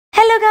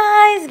Hello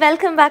guys,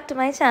 welcome back to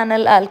my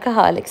channel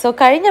Alcoholic. So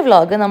കഴിഞ്ഞ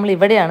vlog നമ്മൾ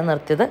ഇവിടെയാണ്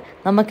നിർത്തിയത്.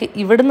 നമുക്ക്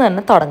ഇവിടുന്ന്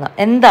തന്നെ തുടങ്ങാം.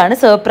 എന്താണ്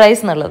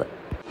സർപ്രൈസ് എന്നുള്ളത്?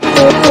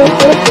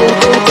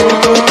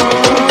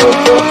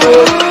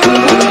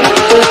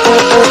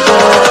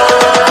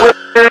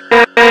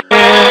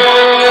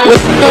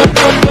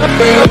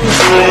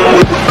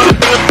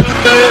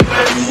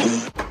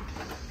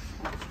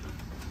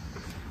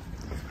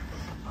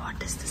 What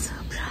is the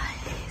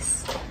surprise?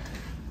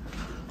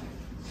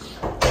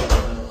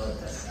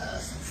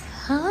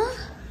 Huh?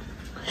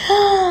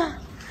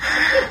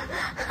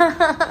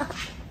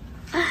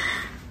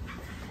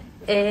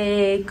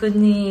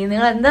 കുഞ്ഞി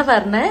നിങ്ങൾ എന്താ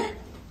പറഞ്ഞേ?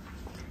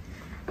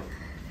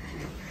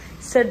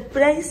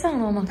 സർപ്രൈസ്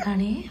ആണോ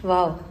മക്കാണി?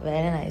 വാവ്,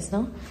 very nice. No,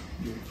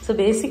 so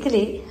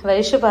basically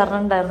വൈഷ്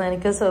പറഞ്ഞിട്ടുണ്ടായിരുന്നു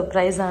എനിക്ക്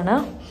സർപ്രൈസ് ആണ്,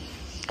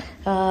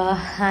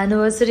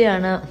 ആനിവേഴ്സറി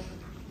ആണ്.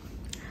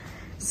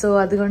 സോ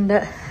അതുകൊണ്ട്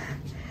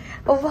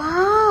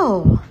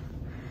വാവ്,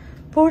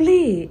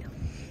 പൊളി.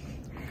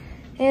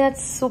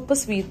 That's super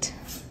sweet.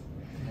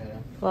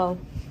 Wow,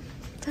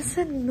 that's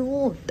a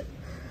note.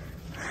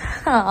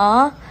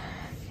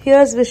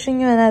 Here's wishing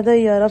you another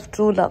year of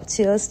true love.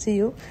 Cheers to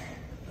you.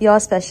 Your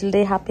special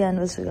day. Happy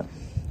anniversary.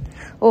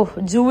 Oh,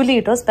 Julie,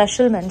 it was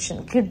special mention.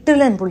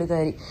 കിട്ടില്ലൻ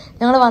പുള്ളിക്കാരി.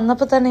 ഞങ്ങൾ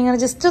വന്നപ്പോൾ തന്നെ ഇങ്ങനെ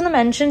just ഒന്ന്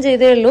mention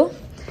ചെയ്തേ ഉള്ളൂ,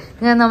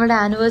 ഞാൻ നമ്മുടെ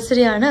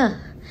ആനിവേഴ്സറി ആണ്.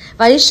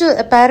 വൈഷു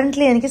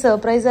അപ്പാരന്റ്ലി എനിക്ക്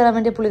സർപ്രൈസ് തരാൻ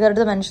വേണ്ടി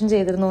പുള്ളിക്കാരുടെ മെൻഷൻ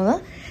ചെയ്തിരുന്നു എന്ന്.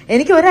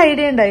 എനിക്ക് ഒരു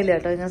ഐഡിയ ഉണ്ടായില്ല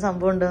കേട്ടോ ഇങ്ങനെ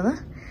സംഭവം ഉണ്ടെന്ന്.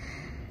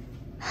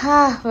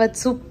 But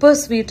super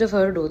sweet of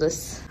her to do this.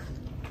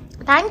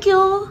 Thank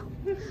you.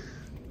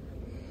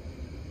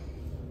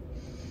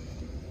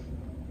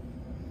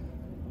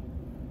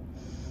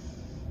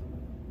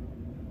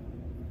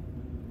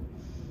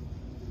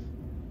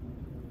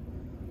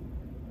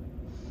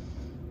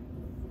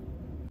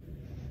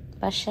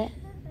 പക്ഷെ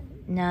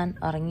ഞാൻ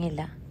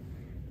ഉറങ്ങിയില്ല.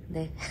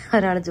 അതെ,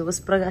 ഒരാൾ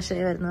ജ്യൂസ്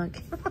പ്രകാശമായി വരുന്ന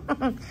നോക്കി.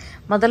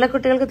 മുതല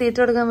കുട്ടികൾക്ക് തീറ്റ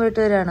കൊടുക്കാൻ പോയിട്ട്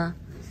വരികയാണോ?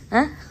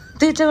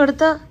 തീറ്റ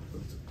കൊടുത്ത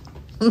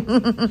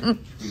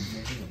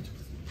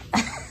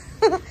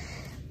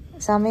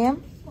സമയം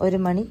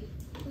 1 മണി.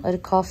 ഒരു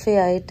കോഫി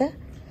ആയിട്ട്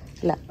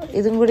അല്ല,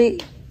 ഇതും കൂടി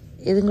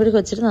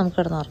വെച്ചിട്ട് നമുക്ക്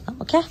കിടന്ന് ഉറങ്ങാം.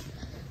 Okay,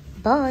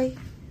 by.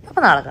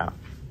 അപ്പം നാളെ കാണാം.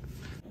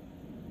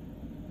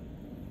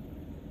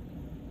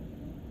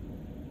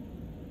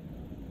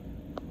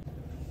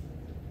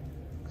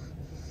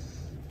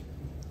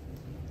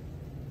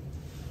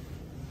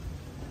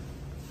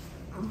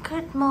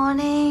 Good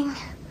morning.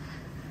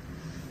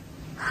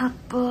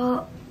 അപ്പോൾ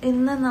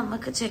ഇന്ന്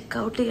നമുക്ക്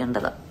ചെക്കൗട്ട്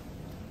ചെയ്യേണ്ടതാ.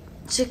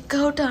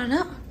 ചെക്കൗട്ടാണ്.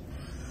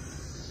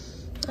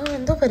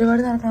 എന്തോ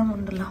പരിപാടി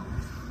നടക്കാനുണ്ടല്ലോ.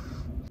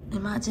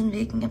 Imagine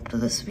waking up to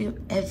this view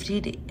every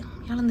day.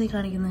 ഇയാളെന്തീ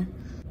കാണിക്കുന്നത്?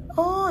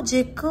 ഓ,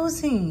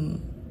 ജക്കൂസി.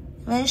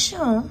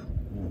 വൈഷോ,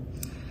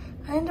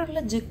 അതിൻ്റെ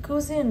ഉള്ള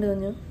ജക്കൂസി ഉണ്ട്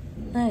കുഞ്ഞു.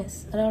 നൈസ്.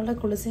 ഒരാളുടെ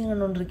കുളിസിയും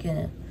കണ്ടുകൊണ്ടിരിക്കുക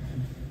ഞാൻ.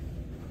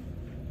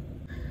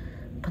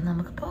 അപ്പം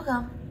നമുക്ക്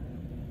പോകാം,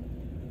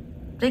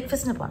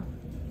 ബ്രേക്ക്ഫാസ്റ്റിന് പോകണം.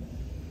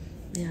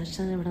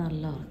 ആശാൻ ഇവിടെ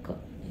നല്ല ഉറക്കം.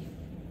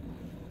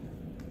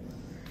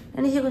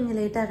 എനിക്ക് കുഞ്ഞ്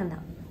ലേറ്റ് ആക്കണ്ട.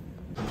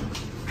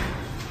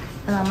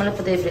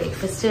 നമ്മളിപ്പോൾ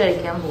ബ്രേക്ക്ഫാസ്റ്റ്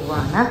കഴിക്കാൻ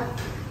പോവാണ്.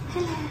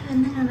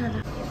 എന്നെ കാണാലോ.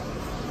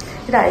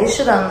 ഇത്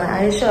ഐഷു അവിടെ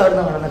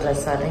നിന്ന് കൊണ്ടുവന്ന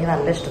ഡ്രസ്സാണ്. എനിക്ക്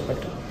നല്ല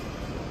ഇഷ്ടപ്പെട്ടു.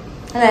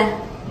 അല്ലേ,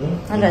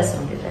 നല്ല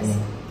രസമുണ്ട് ഡ്രസ്.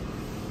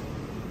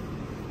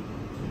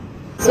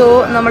 സോ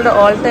നമ്മളുടെ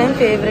ഓൾ ടൈം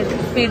ഫേവറേറ്റ്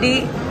പിടി.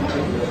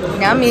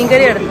 ഞാൻ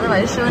മീൻകറി എടുത്തത്.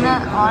 ഐഷുവിന്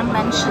ഓൺ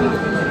മെൻഷൻ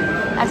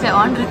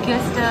ഓൺ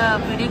റിക്വസ്റ്റ്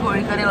പിടി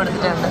കോഴിക്കറി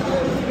കൊടുത്തിട്ടുണ്ട്.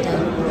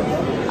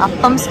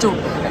 അപ്പം സ്റ്റൂ.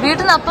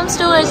 വീട്ടിൽ നിന്ന് അപ്പം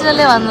സ്റ്റൂ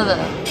കഴിച്ചിട്ടല്ലേ വന്നത്.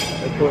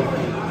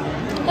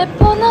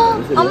 എപ്പോന്ന്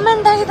അമ്മ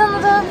ഉണ്ടാക്കി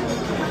തന്നത്?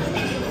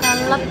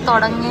 നല്ല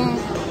തുടങ്ങി.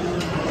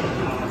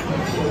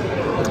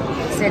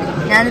 ശരി,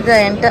 ഞാനിത്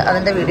കഴിഞ്ഞിട്ട്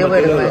അതിന്റെ വീഡിയോ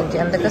പോയി എടുക്കും.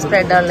 എന്തൊക്കെ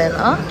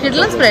സ്പ്രെഡാണുള്ളതെന്ന്.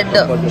 കിഡ്ലൻ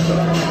സ്പ്രെഡ്.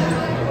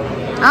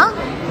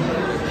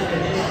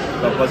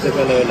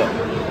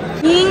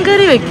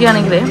 മീൻകറി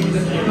വെക്കുകയാണെങ്കിൽ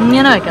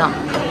ഇങ്ങനെ വെക്കണം.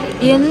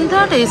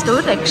 എന്താ ടേസ്റ്റ്,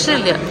 ഒരു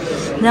രക്ഷയില്ല.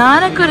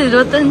 ഞാനൊക്കെ ഒരു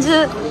 25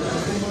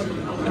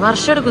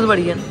 വർഷം എടുക്കും ഇത്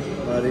പഠിക്കാൻ.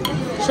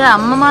 പക്ഷെ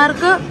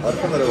അമ്മമാർക്ക്,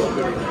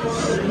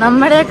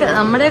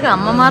 നമ്മുടെയൊക്കെ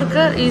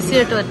അമ്മമാർക്ക് ഈസി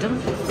ആയിട്ട് പറ്റും.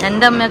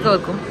 എൻ്റെ അമ്മയൊക്കെ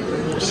വെക്കും.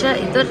 പക്ഷെ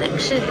ഇതൊരു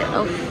രക്ഷയില്ല.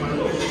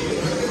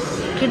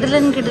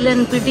 കിടിലൻ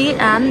പിടി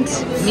ആൻഡ്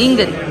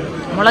മീൻകറി,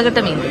 മുളകിട്ട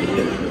മീൻകറി.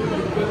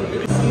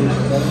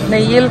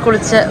 നെയ്യിൽ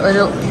കുളിച്ച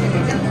ഒരു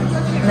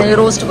നെയ്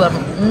റോസ്റ്റ്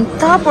പറഞ്ഞു.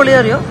 എന്താ പൊളി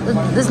അറിയോ?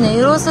 ദിസ്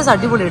നെയ് റോസ്റ്റ്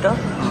അടിപൊളി കേട്ടോ.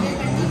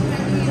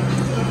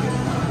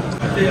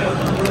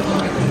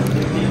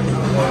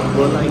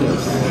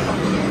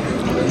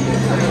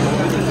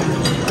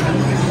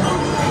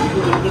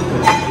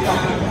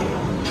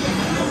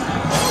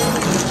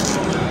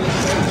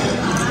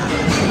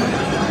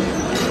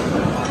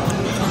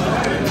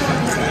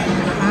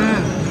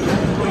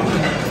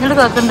 നിങ്ങളുടെ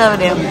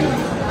കേൾക്കുണ്ടാവില്ലേ?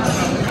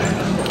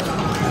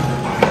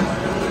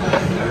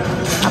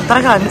 അത്ര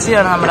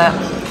കഞ്ചിയാണ് നമ്മുടെ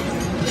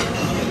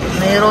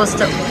നെയ്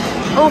റോസ്റ്റ്.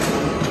 ഓ,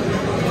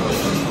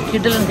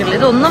 കിടിലൻ.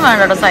 ഇതൊന്നും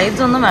വേണ്ട കേട്ടോ,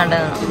 സൈഡ്സ് ഒന്നും വേണ്ട.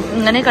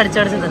 ഇങ്ങനെ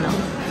കടിച്ചടിച്ച് തന്നെ.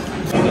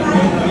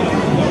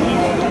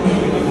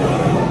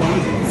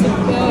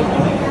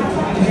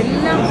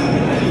 എല്ലാം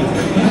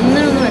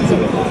ഒന്നിനൊന്നും വെച്ചു.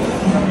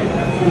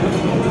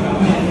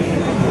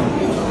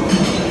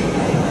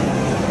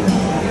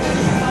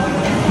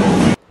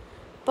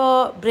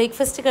 അപ്പോൾ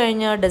ബ്രേക്ക്ഫാസ്റ്റ്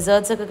കഴിഞ്ഞ്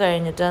ഡെസേർട്ട്സ് ഒക്കെ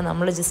കഴിഞ്ഞിട്ട്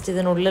നമ്മൾ ജസ്റ്റ്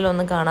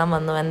ഇതിനുള്ളിലൊന്ന് കാണാൻ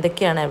വന്നു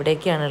എന്തൊക്കെയാണ്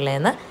എവിടെയൊക്കെയാണ്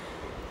ഉള്ളതെന്ന്.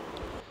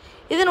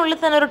 ഇതിനുള്ളിൽ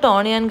തന്നെ ഒരു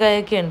ടോണി ആൻഡ്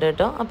ഗായൊക്കെ ഉണ്ട്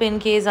കേട്ടോ. അപ്പോൾ ഇൻ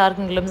കേസ്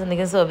ആർക്കെങ്കിലും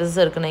എന്തെങ്കിലും സർവീസസ്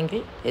എടുക്കണമെങ്കിൽ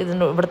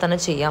ഇവിടെ തന്നെ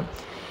ചെയ്യാം.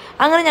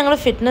 അങ്ങനെ ഞങ്ങൾ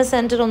ഫിറ്റ്നസ്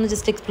സെൻറ്റർ ഒന്ന്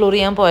ജസ്റ്റ് എക്സ്പ്ലോർ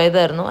ചെയ്യാൻ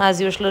പോയതായിരുന്നു.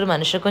 ആസ് യൂഷ്വൽ ഒരു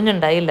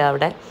മനുഷ്യക്കുഞ്ഞുണ്ടായില്ല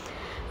അവിടെ.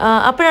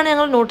 അപ്പോഴാണ്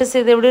ഞങ്ങൾ നോട്ടീസ്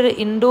ചെയ്തത് ഇവിടെ ഒരു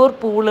ഇൻഡോർ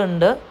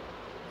പൂളുണ്ട്.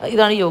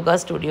 ഇതാണ് yoga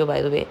studio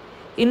by the way.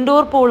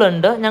 Indoor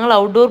പൂളുണ്ട്. ഞങ്ങൾ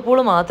ഔട്ട്ഡോർ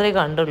പൂള് മാത്രമേ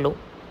കണ്ടുള്ളൂ.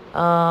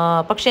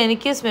 പക്ഷേ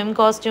എനിക്ക് swim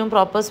costume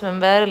proper swim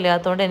wear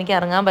ഇല്ലാത്തതുകൊണ്ട് എനിക്ക്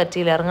ഇറങ്ങാൻ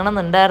പറ്റിയില്ല. ഇറങ്ങണം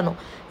എന്നുണ്ടായിരുന്നു.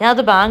 ഞാൻ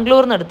അത്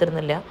ബാംഗ്ലൂരിൽ നിന്ന്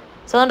എടുത്തിരുന്നില്ല.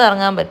 സോ അതുകൊണ്ട്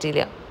ഇറങ്ങാൻ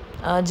പറ്റിയില്ല.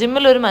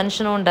 ജിമ്മിലൊരു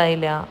മനുഷ്യനും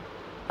ഉണ്ടായില്ല.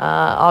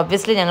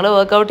 ഓബ്വിയസ്ലി ഞങ്ങൾ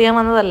വർക്കൗട്ട് ചെയ്യാൻ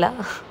വന്നതല്ല,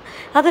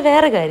 അത്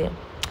വേറെ കാര്യം.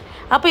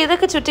 അപ്പോൾ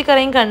ഇതൊക്കെ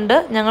ചുറ്റിക്കറയും കണ്ട്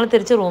ഞങ്ങൾ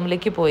തിരിച്ച്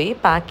റൂമിലേക്ക് പോയി.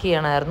 പാക്ക്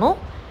ചെയ്യണമായിരുന്നു.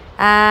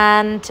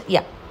 ആൻഡ്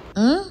യാ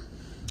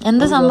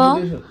എന്താ സംഭവം?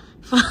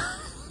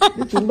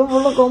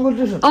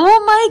 Oh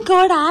my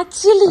God,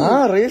 actually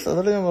raise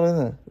അതല്ലേ ഞാൻ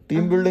പറയുന്നത്.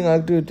 Team building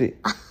activity.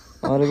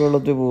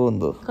 ആരൊക്കെ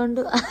പോകുന്നു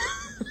കണ്ടു.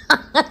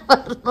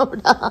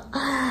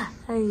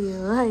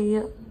 അയ്യോ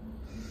അയ്യോ,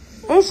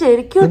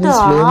 ശരിക്കും കേട്ടോ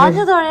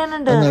ആദ്യം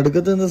തുഴയാനുണ്ട്.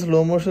 നടുക്കത്ത്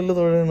സ്ലോ മോഷനിൽ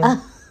തുഴയണം.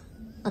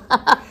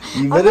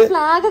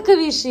 ഫ്ലാഗൊക്കെ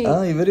വീശി.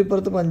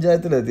 ഇവരിപ്പുറത്ത്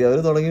പഞ്ചായത്തിലെത്തി.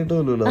 അവര് തുടങ്ങിയിട്ട്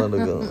പോലുമില്ല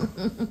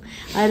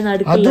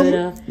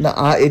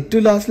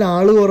ഏറ്റവും ലാസ്റ്റിൽ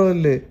ആള്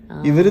കുറവല്ലേ.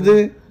 ഇവരിത്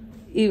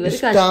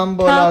ഇഷ്ടം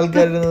പോലെ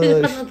ആൾക്കാരുന്നത്,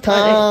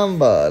 ഇഷ്ടം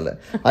പോലെ.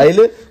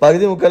 അതില്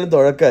പകുതി മുക്കാലും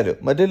തുഴക്കാരും,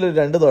 മറ്റേ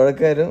 2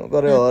 തുഴക്കാരും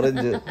കുറെ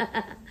ഓറഞ്ച്.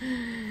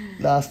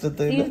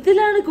 ലാസ്റ്റത്തെ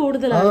ഇതിലാണ്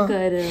കൂടുതൽ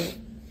ആൾക്കാര്.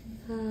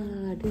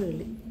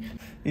 അടിപൊളി.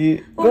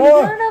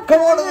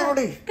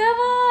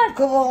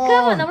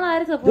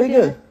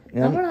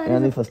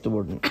 ഞാൻ ഫസ്റ്റ്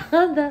ബോട്ടിന്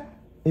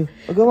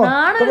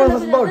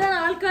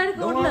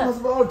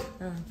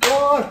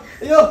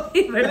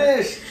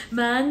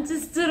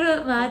മാഞ്ചസ്റ്റർ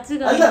മാച്ച്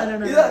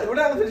കാണാനാണ്.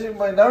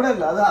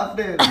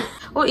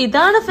 ഓ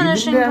ഇതാണ്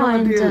ഫിനിഷിംഗ്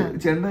പോയിന്റ്.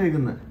 ചെണ്ട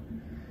വെക്കുന്നത്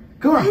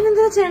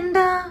അതിനെന്താ ചെണ്ട?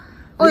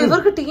 ഓ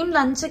ഇവർക്ക് ടീം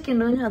ലഞ്ചൊക്കെ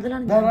ഉണ്ടോ?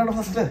 അതിലാണ്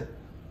ഫസ്റ്റ്.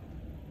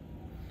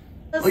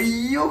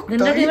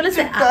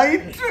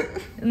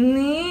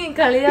 നീ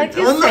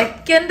കളിയാക്കി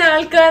സെക്കൻഡ്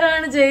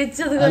ആൾക്കാരാണ്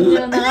ജയിച്ചത്.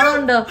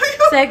 നാളുണ്ടോ?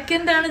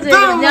 സെക്കൻഡ് ആണ്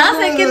ജയിച്ചത്. ഞാൻ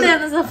സെക്കൻഡ്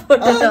ആയിരുന്നു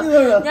സപ്പോർട്ട് കേട്ടോ.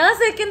 ഞാൻ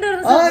സെക്കൻഡ്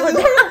ആയിരുന്നു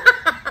സപ്പോർട്ട്.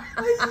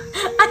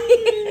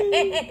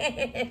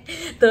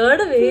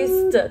 Third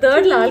waste.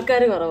 തേർഡിൽ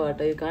ആൾക്കാർ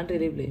കുറവാട്ടോ. U can't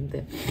really blame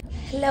dum.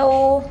 Hello,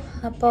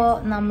 അപ്പോൾ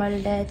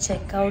നമ്മളുടെ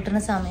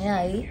ചെക്കൗട്ടിന്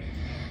സമയമായി.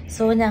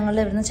 സോ ഞങ്ങൾ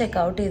ഇവിടുന്ന്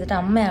ചെക്കൗട്ട് ചെയ്തിട്ട്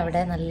അമ്മ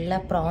അവിടെ നല്ല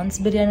പ്രോൺസ്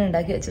ബിരിയാണി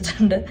ഉണ്ടാക്കി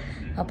വെച്ചിട്ടുണ്ട്.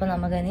 അപ്പോൾ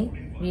നമുക്കിനി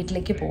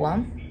വീട്ടിലേക്ക് പോവാം.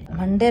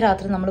 മൺഡേ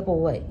രാത്രി നമ്മൾ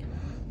പോവായി.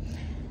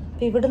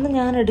 അപ്പം ഇവിടുന്ന്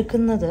ഞാൻ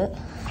എടുക്കുന്നത്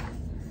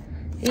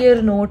ഈ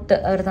ഒരു നോട്ട്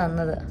അവർ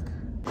തന്നത്.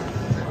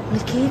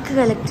 കേക്ക്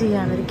കളക്ട്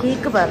ചെയ്യാണ്. ഒരു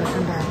കേക്ക്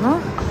പറഞ്ഞിട്ടുണ്ടായിരുന്നു.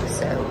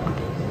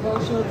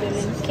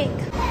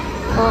 കേക്ക്.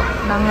 അപ്പോൾ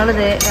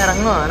ഞങ്ങളിത്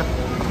ഇറങ്ങുവാണ്.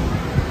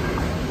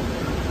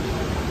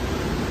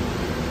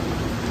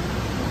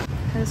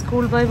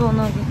 സ്കൂൾ ബോയ് പോകുന്ന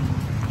നോക്കി.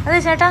 അതെ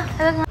ചേട്ടാ,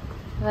 അതൊക്കെ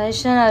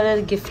വൈഷ്ണവൻ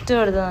അവരൊരു ഗിഫ്റ്റ്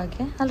കൊടുത്ത്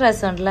നോക്കി. നല്ല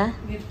രസമുണ്ടല്ലേ?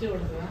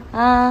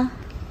 ആ,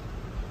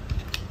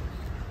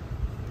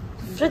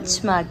 ഫ്രിഡ്ജ്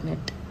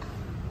മാഗ്നറ്റ്.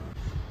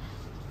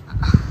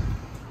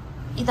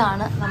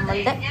 ഇതാണ്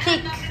നമ്മളുടെ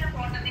കേക്ക്.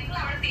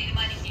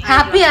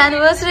 ഹാപ്പി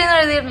ആനിവേഴ്സറി എന്ന്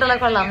എഴുതിയിട്ടുണ്ടല്ലോ.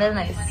 കൊള്ളാം, വെരി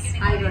നൈസ്.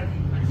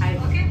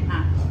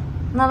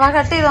 എന്നാ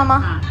cut ചെയ്തോമ്മ.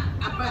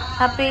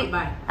 Happy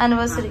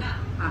anniversary.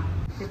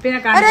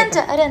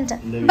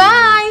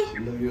 By.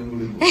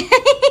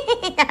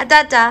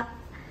 Tata.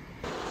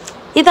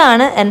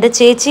 ഇതാണ് എൻ്റെ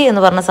ചേച്ചി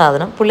എന്ന് പറഞ്ഞ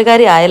സാധനം.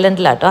 പുള്ളിക്കാരി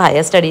അയർലൻഡിലാട്ടോ,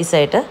 ഹയർ സ്റ്റഡീസ്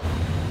ആയിട്ട്.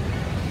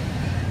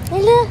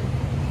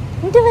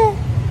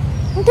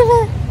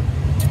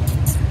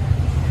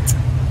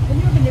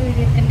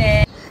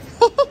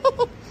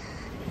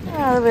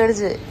 അത്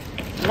മേടിച്ച്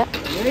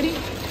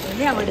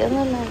അവിടെ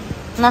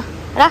ഒന്നുമല്ല.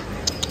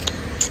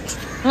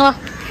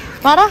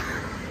 വാടാ.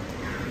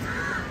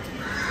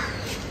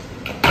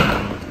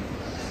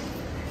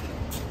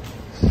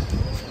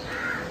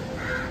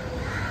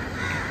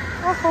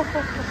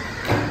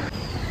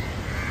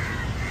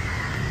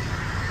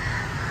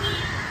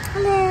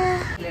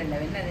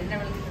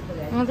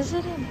 അത്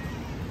ശരി.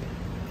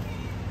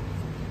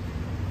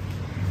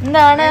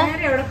 എന്താണ്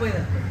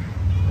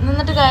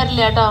നിന്നിട്ട്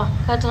കാര്യമില്ല കേട്ടോ,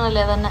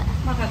 പറ്റണല്ലേ തന്നെ.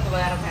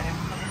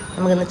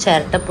 നമുക്കിന്ന്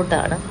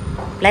ചിരട്ടപ്പുട്ടാണ്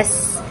പ്ലസ്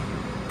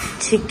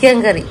ചിക്കൻ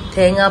കറി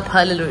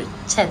തേങ്ങാപ്പാൽ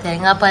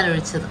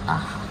ഒഴിച്ചത്.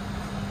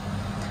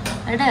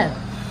 എടേ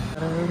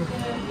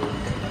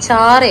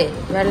ചാറേ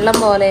വെള്ളം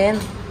പോലെ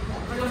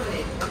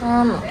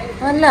ആണോ?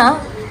 അല്ല,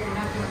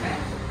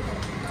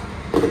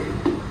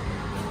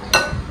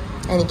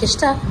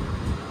 എനിക്കിഷ്ടാ.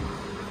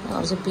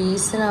 കുറച്ച്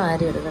പീസിനെ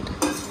വാരി എടുക്കട്ടെ.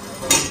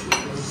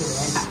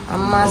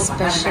 അമ്മ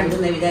സ്പെഷ്യൽ.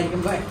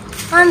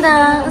 എന്താ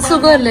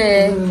സുഖമല്ലേ?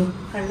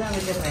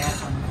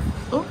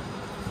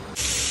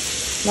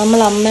 നമ്മൾ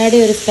അമ്മയുടെ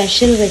ഒരു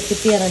സ്പെഷ്യൽ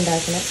റെസിപ്പിയാണ്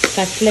ഉണ്ടാക്കുന്നത്,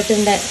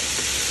 കട്ട്ലറ്റിൻ്റെ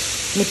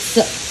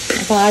മിക്സ്.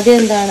 അപ്പോൾ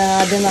ആദ്യം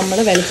നമ്മൾ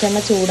വെളിച്ചെണ്ണ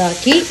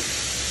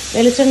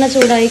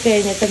ചൂടായി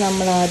കഴിഞ്ഞിട്ട്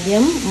നമ്മൾ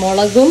ആദ്യം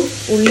മുളകും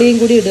ഉള്ളിയും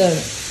കൂടി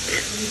ഇടുകയാണ്.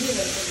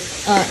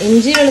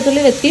 ഇഞ്ചി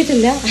വെളുത്തുള്ളി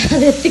എത്തിയിട്ടില്ല,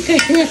 അത്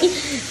എത്തിക്കഴിഞ്ഞാൽ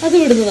അത്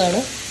വിടുന്നതാണ്.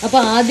 അപ്പോൾ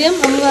ആദ്യം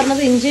നമ്മൾ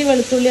പറഞ്ഞത് ഇഞ്ചി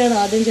വെളുത്തുള്ളിയാണ്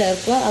ആദ്യം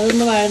ചേർക്കുക.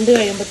 അതൊന്ന് വഴണ്ട്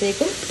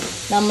കഴിയുമ്പോഴത്തേക്കും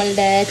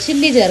നമ്മളുടെ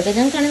ചില്ലി ചേർക്കുക.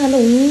 ഞങ്ങൾക്കാണെങ്കിൽ നല്ല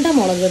ഉണ്ട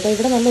മുളക് കേട്ടോ,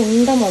 ഇവിടെ നല്ല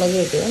ഉണ്ട മുളക്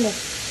കിട്ടും അല്ലേ,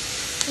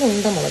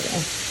 ഉണ്ട മുളക്.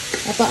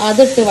 അപ്പോൾ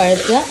അതിട്ട്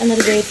വഴറ്റുക.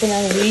 എന്നിട്ട് വേപ്പ്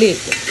ഞാൻ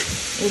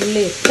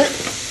ഉള്ളിയിട്ട്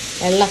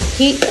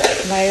ഇളക്കി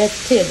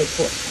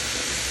വഴച്ചെടുക്കുക.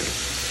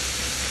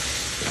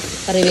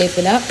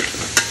 കറിവേപ്പില,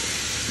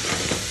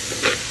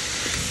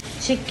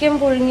 ചിക്കൻ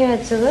പുഴുങ്ങി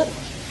വെച്ചത്,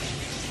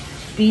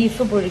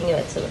 ബീഫ് പുഴുങ്ങി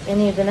വെച്ചത്,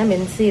 ഇനി ഇതിനെ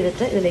മിക്സ്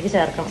ചെയ്തിട്ട് ഇതിലേക്ക്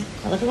ചേർക്കണം.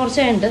 അതൊക്കെ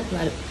കുറച്ചുണ്ട്,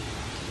 എന്നാലും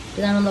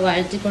ഇതാണൊന്ന്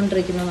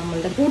വഴറ്റിക്കൊണ്ടിരിക്കുന്നത്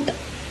നമ്മളുടെ കൂട്ട്.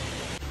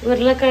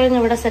 ഉരുളക്കിഴങ്ങ്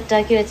ഇവിടെ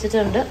സെറ്റാക്കി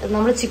വെച്ചിട്ടുണ്ട്.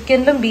 നമ്മൾ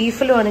ചിക്കനിലും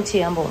ബീഫിലുമാണ്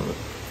ചെയ്യാൻ പോകുന്നത്.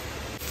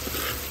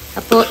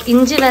 അപ്പോൾ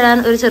ഇഞ്ചി വരാൻ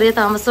ഒരു ചെറിയ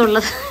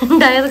താമസമുള്ളത്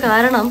ഉണ്ടായത്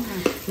കാരണം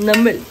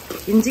നമ്മൾ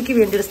ഇഞ്ചിക്ക്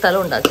വേണ്ടി ഒരു സ്ഥലം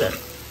ഉണ്ടാക്കുകയാണ്.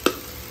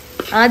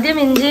 ആദ്യം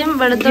ഇഞ്ചിയും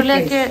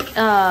വെളുത്തുള്ളിയൊക്കെ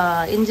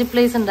ഇഞ്ചി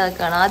പ്ലേസ്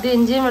ഉണ്ടാക്കുകയാണ്. ആദ്യം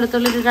ഇഞ്ചിയും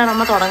വെളുത്തുള്ളി ഇട്ടിട്ടാണ്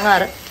നമ്മൾ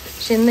തുടങ്ങാറ്.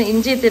 പക്ഷെ ഇന്ന്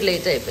ഇഞ്ചി ഇത്തിരി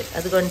ലേറ്റ് ആയിപ്പോയി.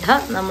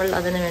 അതുകൊണ്ടാണ് നമ്മൾ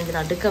അതിന് വേണ്ടി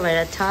നടുക്ക്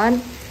വഴറ്റാൻ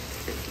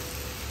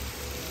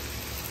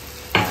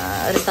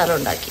ഒരു സ്ഥലം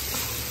ഉണ്ടാക്കി.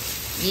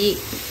 ഈ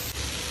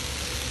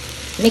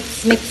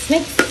മിക്സ്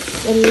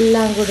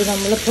എല്ലാം കൂടി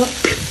നമ്മളിപ്പോൾ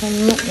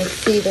ഒന്ന്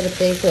മിക്സ്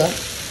ചെയ്തെടുത്തേക്കുക.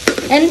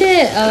 എൻ്റെ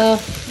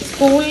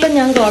സ്കൂളിൽ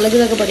ഞാൻ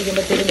കോളേജിലൊക്കെ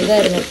പഠിക്കുമ്പോഴത്തേക്കും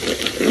ഇതായിരുന്നു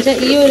എന്നുവെച്ചാൽ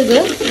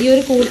ഈ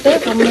ഒരു കൂട്ട്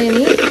അമ്മ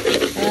ഇനി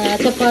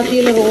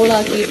ചപ്പാത്തിയിൽ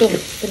റോളാക്കിയിട്ടും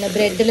പിന്നെ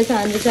ബ്രെഡിൽ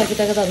സാൻഡ്വിച്ച്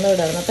ആക്കിയിട്ടൊക്കെ തന്നു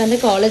വിടായിരുന്നു. അപ്പോൾ എൻ്റെ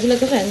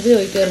കോളേജിലൊക്കെ ഫ്രണ്ട്സ്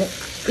ചോദിക്കുമായിരുന്നു.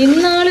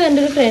 ഇന്നാളും എൻ്റെ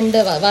ഒരു ഫ്രണ്ട്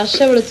വർഷ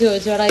വിളിച്ച്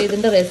ചോദിച്ചോടാ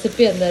ഇതിൻ്റെ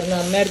റെസിപ്പി എന്തായിരുന്നു,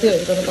 അമ്മയടുത്ത്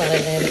ചോദിച്ചോന്ന്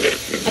പറയുന്നായിരുന്നു.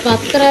 അപ്പോൾ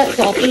അത്ര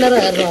പോപ്പുലർ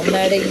ആയിരുന്നു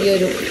അമ്മയുടെ ഈ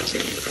ഒരു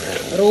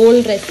റോൾ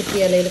റെസിപ്പി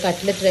അല്ലെങ്കിൽ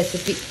കട്ട്ലറ്റ്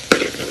റെസിപ്പി.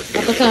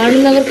 അപ്പോൾ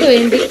കാണുന്നവർക്ക്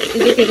വേണ്ടി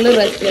ഇത് കിട്ടുന്ന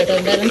റെസിപ്പി കേട്ടോ,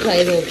 എന്തായാലും ട്രൈ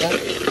ചെയ്ത് നോക്കാം.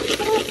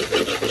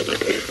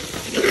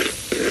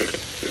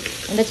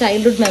 എൻ്റെ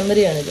ചൈൽഡ്ഹുഡ്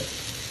മെമ്മറിയാണിത്.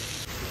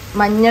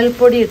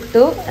 മഞ്ഞൾപ്പൊടി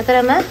ഇട്ടു.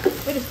 എത്രയാ?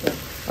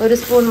 ഒരു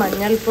സ്പൂൺ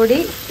മഞ്ഞൾപ്പൊടി.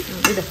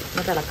 ഇത്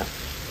തിളക്കാം.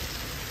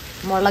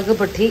 മുളക്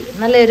പൊടി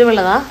നല്ല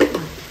എരിവുള്ളതാ,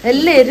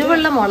 നല്ല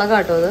എരിവുള്ള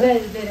മുളകാട്ടോ ഇത്.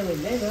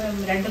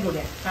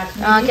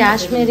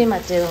 കാശ്മീരി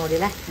മറ്റേതും കൂടി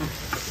അല്ലേ.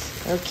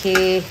 ഓക്കെ.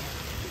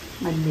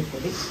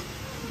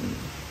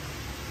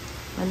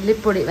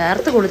 മല്ലിപ്പൊടി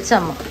വേർത്ത്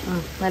കുളിച്ചമ്മ.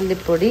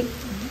 മല്ലിപ്പൊടി,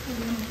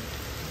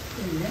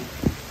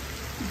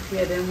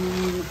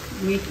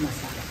 മീറ്റ്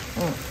മസാല,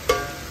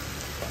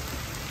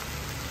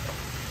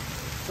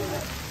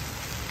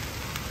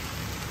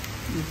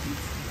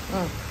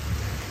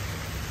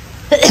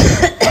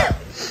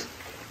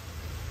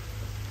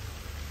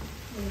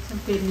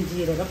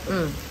 പെരുംജീരകം.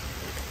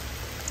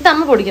 ഇത്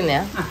അമ്മ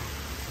പൊടിക്കുന്നയാ?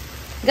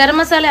 ഗരം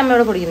മസാല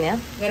അമ്മയോട് പൊടിക്കുന്നയാ?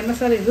 ഗരം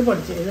മസാല ഇത്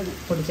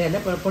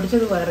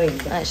പൊടിച്ചത് വേറെ.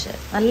 ശരി.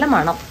 നല്ല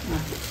മണം.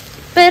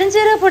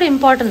 പെരുംജീരക പൊടി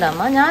ഇമ്പോർട്ടൻ്റ്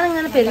അമ്മ.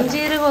 ഞാനിങ്ങനെ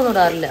പെരുംജീരകം ഒന്നും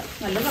ഇടാറില്ല.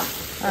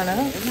 ആണ്.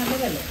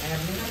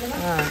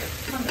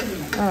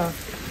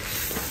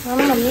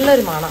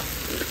 നല്ലൊരു മണം.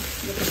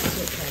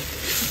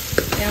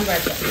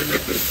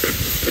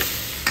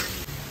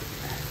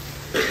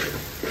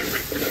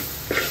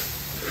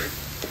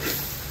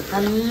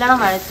 നല്ലോണം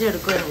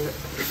വഴറ്റിയെടുക്കുകയാണിത്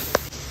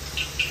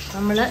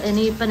നമ്മൾ.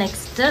 ഇനിയിപ്പോൾ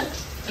നെക്സ്റ്റ്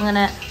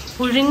ഇങ്ങനെ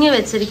പുഴുങ്ങി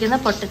വെച്ചിരിക്കുന്ന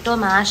പൊട്ടറ്റോ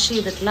മാഷ്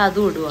ചെയ്തിട്ടുള്ള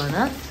അതും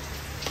ഇടുവാണ്.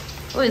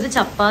 ഓ, ഇത്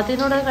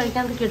ചപ്പാത്തിനോട്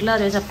കഴിക്കാൻ കിട്ടില്ല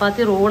അറിയോ,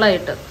 ചപ്പാത്തി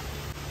റോളായിട്ട്.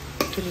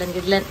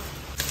 കില്ലൻ.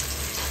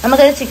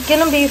 നമുക്കത്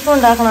ചിക്കനും ബീഫും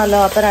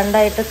ഉണ്ടാക്കണമല്ലോ, അപ്പോൾ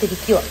രണ്ടായിട്ട്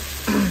തിരിക്കുക.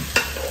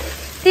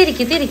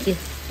 തിരിക്ക്.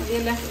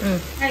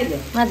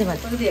 മതി.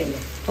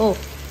 ഓ,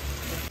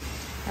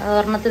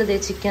 ഒരെണ്ണത്തിൽ ഇതേ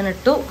ചിക്കൻ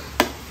ഇട്ടു.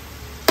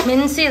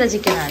 മിൻസ് ചെയ്ത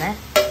ചിക്കനാണേ.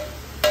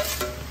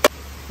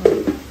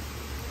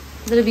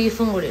 ഇതിൽ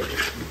ബീഫും കൂടി ഇട്ടു.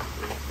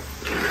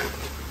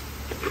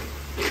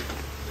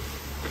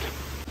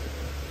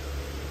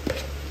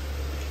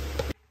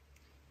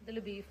 ഇതിൽ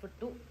ബീഫ്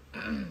ഇട്ടു.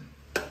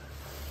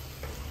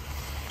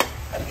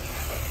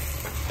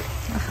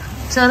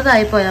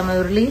 ചെറുതായി പോയാ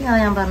ഉരുളി.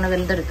 ഞാൻ പറഞ്ഞ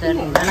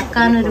വലുതെടുക്കായിരുന്നു.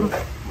 ഇളക്കാനൊരു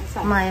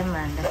മയം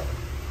വേണ്ടേ.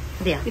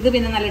 ഇത്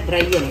പിന്നെ നല്ല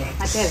ഡ്രൈ അല്ലേ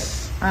മറ്റേ.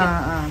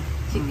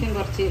 ചിക്കൻ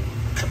കുറച്ച്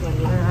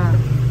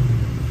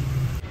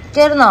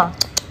കേറുന്നോ?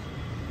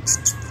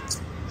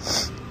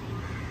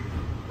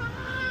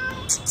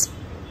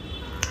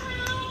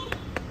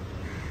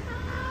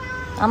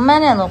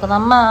 അമ്മേനെയാ നോക്കുന്നത്.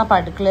 അമ്മ ആ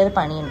അടുക്കളയിൽ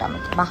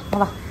പണിയുണ്ടാവും.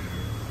 വാ.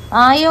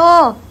 ആയോ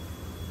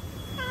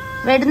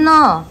വരുന്നോ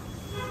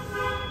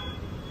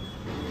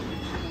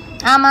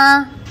ആമാ?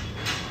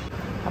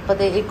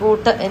 അപ്പോൾ ഈ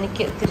കൂട്ട്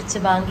എനിക്ക് തിരിച്ച്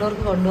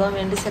ബാംഗ്ലൂർക്ക് കൊണ്ടുപോകാൻ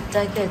വേണ്ടി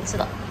സെറ്റാക്കി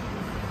വെച്ചതാ.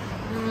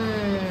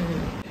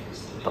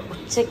 അപ്പം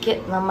ഉച്ചയ്ക്ക്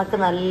നമുക്ക്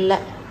നല്ല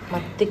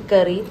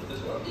മത്തിക്കറിയും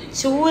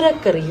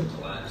ചൂരക്കറിയും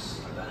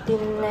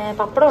പിന്നെ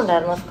പപ്പടം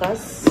ഉണ്ടായിരുന്നു.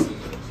 ഓഫ്കോഴ്സ്.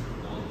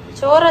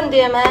 ചോറ് എന്ത്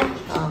ചെയ്യാമേ?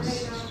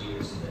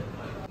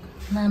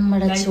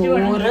 നമ്മുടെ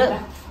ചോറ്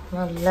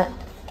നല്ല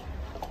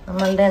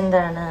നമ്മളുടെ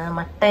എന്താണ്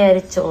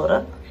മട്ടയരിച്ചോറ്,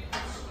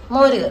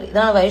 മോര് കറി.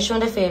 ഇതാണ്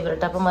വൈഷുവിൻ്റെ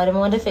ഫേവറേറ്റ്. അപ്പം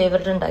മരുമോൻ്റെ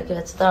ഫേവറേറ്റ് ഉണ്ടാക്കി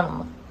വെച്ചതാണ്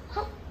അമ്മ.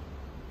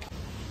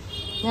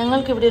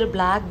 ഞങ്ങൾക്കിവിടെ ഒരു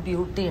ബ്ലാക്ക്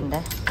ബ്യൂട്ടി ഉണ്ട്.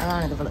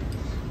 അതാണിത്.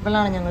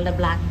 ഇവളാണ് ഞങ്ങളുടെ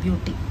black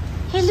beauty.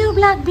 Hello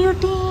black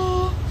beauty.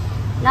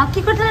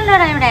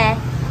 ലോക്കിക്കുട്ടനല്ലോടാ ഇവിടെ.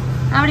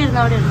 അവിടെ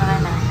ഇരുന്നോ.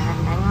 വേണ്ട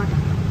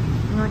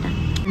ഇങ്ങോട്ടാ.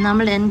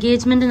 നമ്മൾ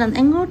എൻഗേജ്മെൻറ്റിന്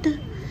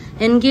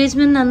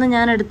അന്ന്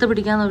ഞാൻ എടുത്ത്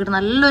പിടിക്കാൻ നോക്കിയിട്ട്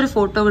നല്ലൊരു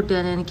ഫോട്ടോ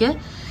കിട്ടിയാണ് എനിക്ക്.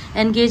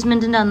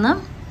 എൻഗേജ്മെൻറ്റിൻ്റെ അന്ന്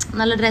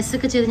നല്ല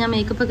ഡ്രസ്സൊക്കെ ചെയ്ത് ഞാൻ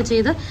മേക്കപ്പ് ഒക്കെ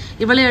ചെയ്ത്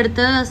ഇവളെ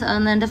എടുത്ത്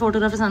എൻ്റെ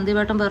ഫോട്ടോഗ്രാഫർ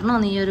സന്ദീപേട്ടൻ പറഞ്ഞു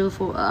നീ ഒരു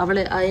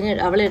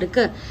അവളെ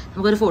എടുക്ക്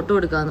നമുക്കൊരു ഫോട്ടോ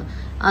എടുക്കാമെന്ന്.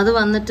 അത്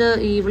വന്നിട്ട്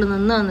ഇവള്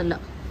നിന്ന് വന്നില്ല,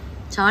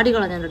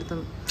 ചാടികളാ ഞാൻ എടുത്തു.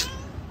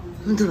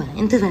 എന്തുവാ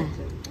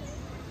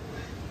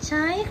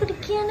ചായ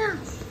കുടിക്കാനാ?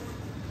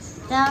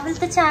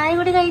 രാവിലത്തെ ചായ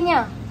കൂടി കഴിഞ്ഞാ?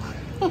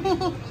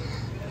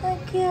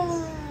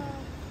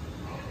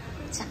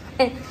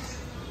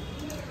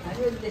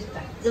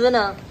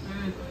 ഇവനോ?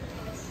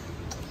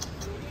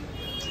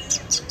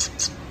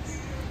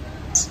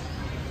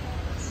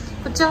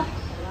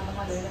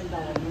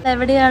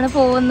 എവിടെയാണ്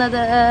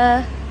പോകുന്നത്?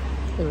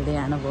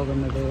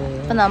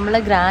 അപ്പൊ നമ്മള്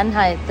ഗ്രാൻഡ്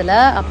ഹയത്തില്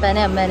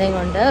അപ്പേനെയും അമ്മേനെയും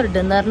കൊണ്ട് ഒരു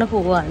ഡിന്നറിന്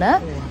പോവാണ്.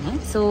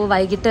 സോ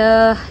വൈകിട്ട്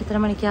എത്ര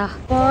മണിക്കാ?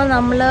 അപ്പോൾ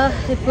നമ്മള്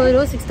ഇപ്പൊ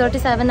ഒരു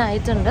 6:37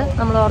 ആയിട്ടുണ്ട്.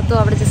 നമ്മൾ ഓർത്തു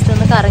അവിടെ ജസ്റ്റ്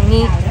ഒന്ന്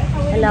കറങ്ങി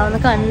എല്ലാം ഒന്ന്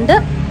കണ്ട്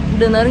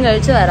ഡിന്നറും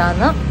കഴിച്ച്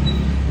വരാമെന്ന്.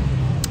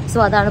 സോ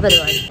അതാണ്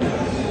പരിപാടി.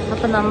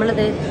 അപ്പം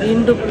നമ്മളിത്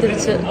വീണ്ടും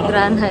തിരിച്ച്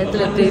ഗ്രാൻഡ് ഹയത്തിൽ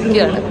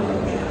എത്തിയിരിക്കുകയാണ്.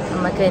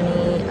 നമുക്ക് ഇനി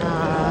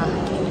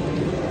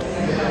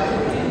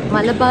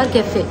മലബാർ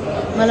കെഫെ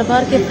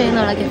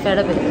എന്നാണ്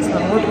കെഫേയുടെ പേര്.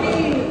 അങ്ങോട്ട്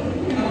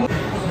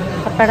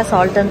അപ്പയുടെ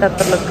സോൾട്ട് ആൻഡ്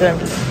പെപ്പർ ലുക്ക്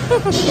ഉണ്ട്.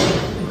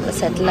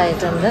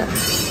 സെറ്റിലായിട്ടുണ്ട്.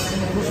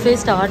 ബുഫേ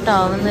സ്റ്റാർട്ട്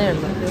ആവുന്നേ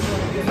ഉള്ളൂ.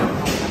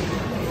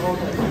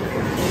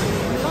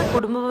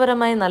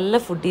 കുടുംബപരമായി നല്ല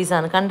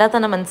ഫുഡീസാണ്, കണ്ടാൽ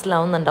തന്നെ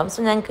മനസ്സിലാവുന്നുണ്ടാവും. സോ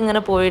ഞങ്ങൾക്ക്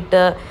ഇങ്ങനെ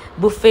പോയിട്ട്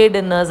ബുഫേ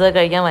ഡിന്നേഴ്സ്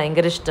കഴിക്കാൻ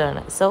ഭയങ്കര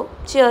ഇഷ്ടമാണ്. So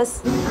cheers.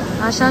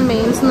 ആശാൻ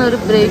മെയിൻസിന്ന് ഒരു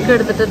ബ്രേക്ക്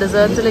എടുത്തിട്ട്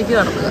ഡെസേർട്സിലേക്ക്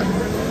കടക്കുക.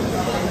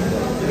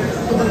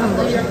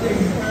 സന്തോഷം.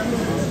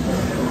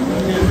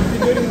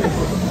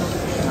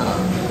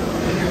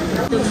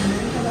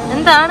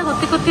 എന്താണ്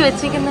കുത്തി കുത്തി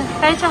വെച്ചിരിക്കുന്നത്?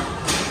 കഴിച്ചോ?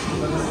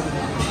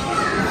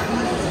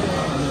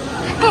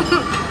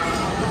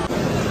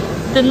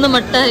 തിന്ന്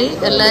മട്ടായി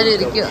എല്ലാരും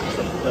ഇരിക്കുക.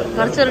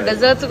 കുറച്ചൊരു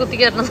ഡെസേർട്സ്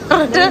കുത്തിക്കാരണം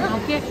പറഞ്ഞിട്ട്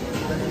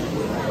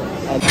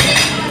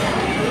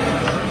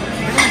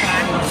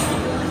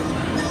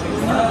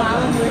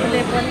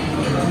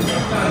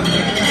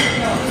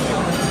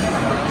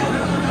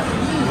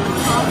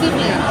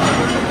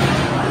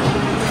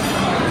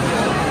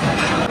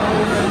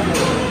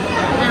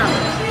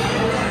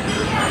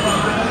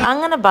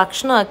അങ്ങനെ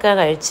ഭക്ഷണമൊക്കെ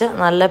കഴിച്ച്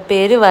നല്ല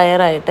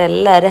പേരുവയറായിട്ട്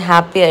എല്ലാവരും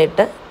ഹാപ്പി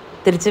ആയിട്ട്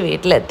തിരിച്ച്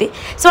വീട്ടിലെത്തി.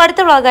 സോ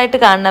അടുത്ത വ്ളോഗായിട്ട്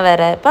കാണുന്ന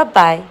വരെ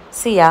ബൈ,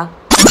 സിയാ.